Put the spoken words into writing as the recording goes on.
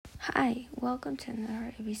Hi, welcome to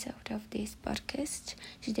another episode of this podcast.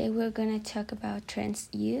 Today we're gonna talk about trans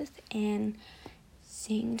youth, and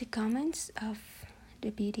seeing the comments of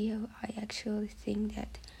the video, I actually think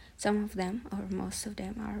that some of them or most of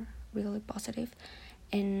them are really positive,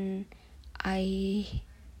 and I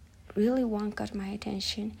really got my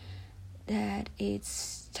attention that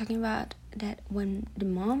it's talking about that when the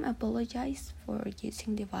mom apologized for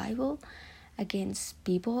using the Bible against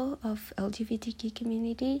people of LGBTQ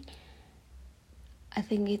community, I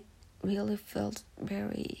think it really felt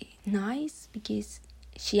very nice because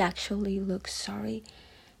she actually looks sorry.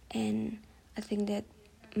 And I think that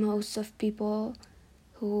most of people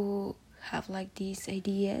who have like these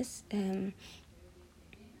ideas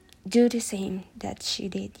do the same that she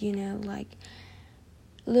did, like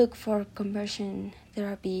look for conversion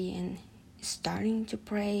therapy and starting to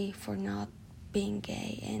pray for not being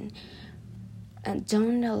gay, and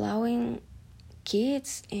don't allowing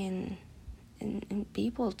kids and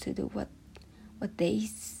people to do what they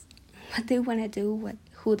want to do,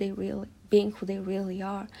 who they really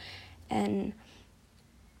are. And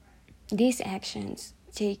these actions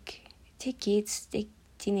take kids, take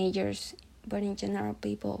teenagers, but in general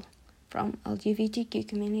people from LGBTQ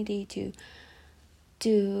community to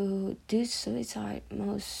do suicide.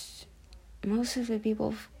 Most of the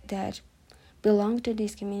people that belong to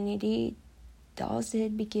this community does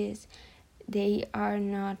it because they are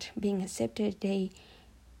not being accepted. They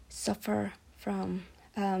suffer from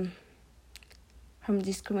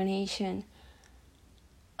discrimination.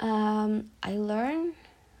 I learned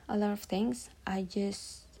a lot of things. I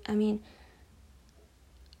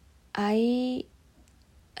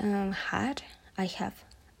have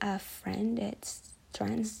a friend that's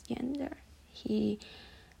transgender.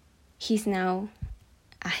 He's now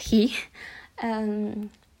a he, and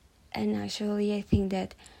actually I think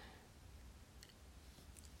that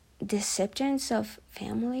the acceptance of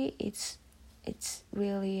family, it's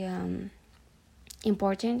really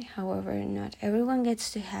important. However, not everyone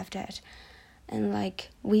gets to have that, and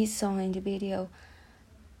like we saw in the video,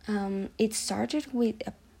 it started with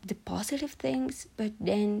the positive things, but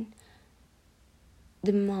then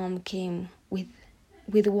the mom came with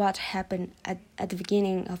what happened at the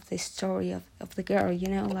beginning of the story of the girl.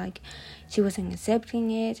 Like she wasn't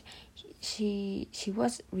accepting it. She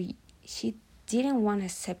didn't want to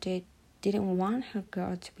accept it, didn't want her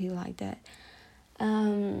girl to be like that.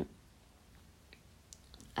 I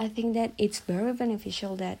think that it's very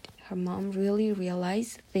beneficial that her mom really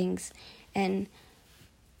realized things and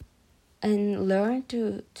learned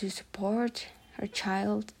to support her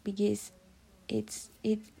child, because it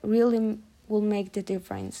really will make the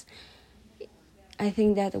difference. I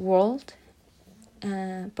think that the world,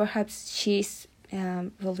 perhaps she's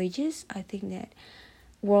religious, I think that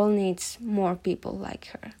world needs more people like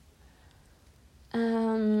her.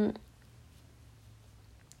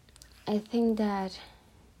 I think that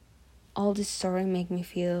all this story make me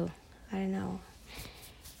feel, I don't know,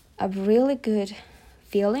 a really good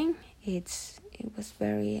feeling. It was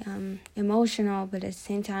very emotional, but at the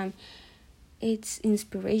same time, it's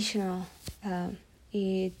inspirational.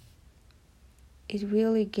 It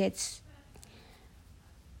really gets.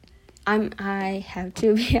 I have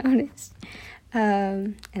to be honest.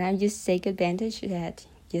 And I just take advantage that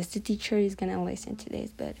just the teacher is gonna listen to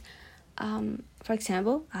this. But for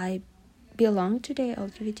example, I belong to the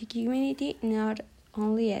LGBT community, not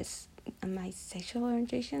only as my sexual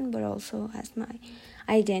orientation, but also as my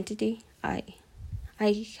identity. I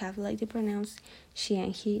have like the pronouns she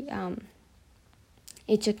and he.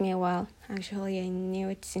 It took me a while. Actually, I knew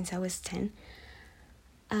it since I was 10,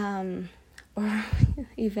 or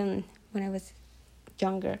even when I was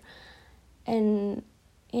younger. And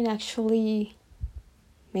it actually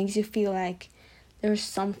makes you feel like there's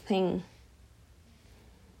something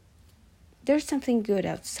good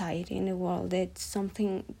outside in the world.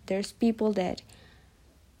 There's people that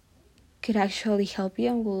could actually help you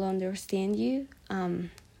and will understand you.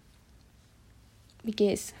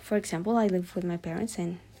 Because, for example, I live with my parents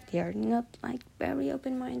and they are not like very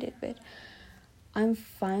open-minded, but I'm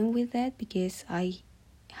fine with that because I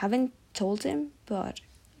haven't told them, but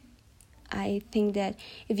I think that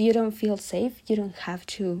if you don't feel safe, you don't have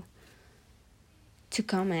to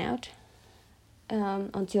come out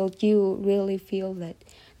until you really feel that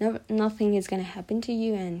nothing is going to happen to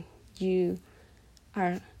you and you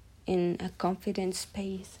are in a confident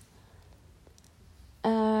space.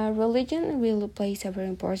 Religion really plays a very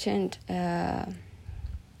important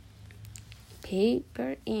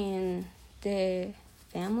paper in the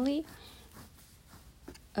family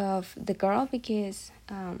of the girl, because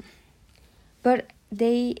but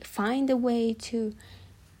they find a way to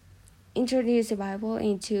introduce the Bible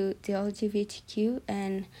into the LGBTQ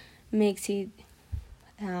and makes it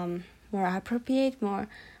more appropriate, more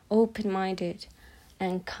open-minded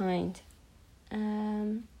and kind.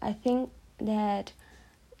 I think that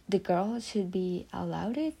the girl should be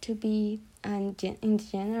allowed it to be, and in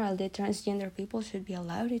general the transgender people should be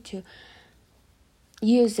allowed it to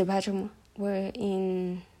use the bathroom where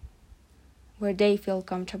they feel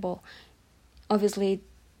comfortable. Obviously,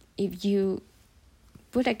 if you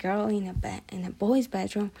put a girl in a boy's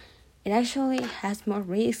bedroom, it actually has more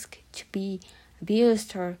risk to be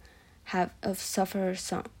abused or suffer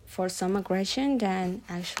some aggression than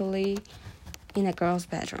actually in a girl's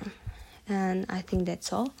bedroom. And I think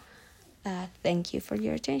that's all. Thank you for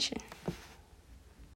your attention.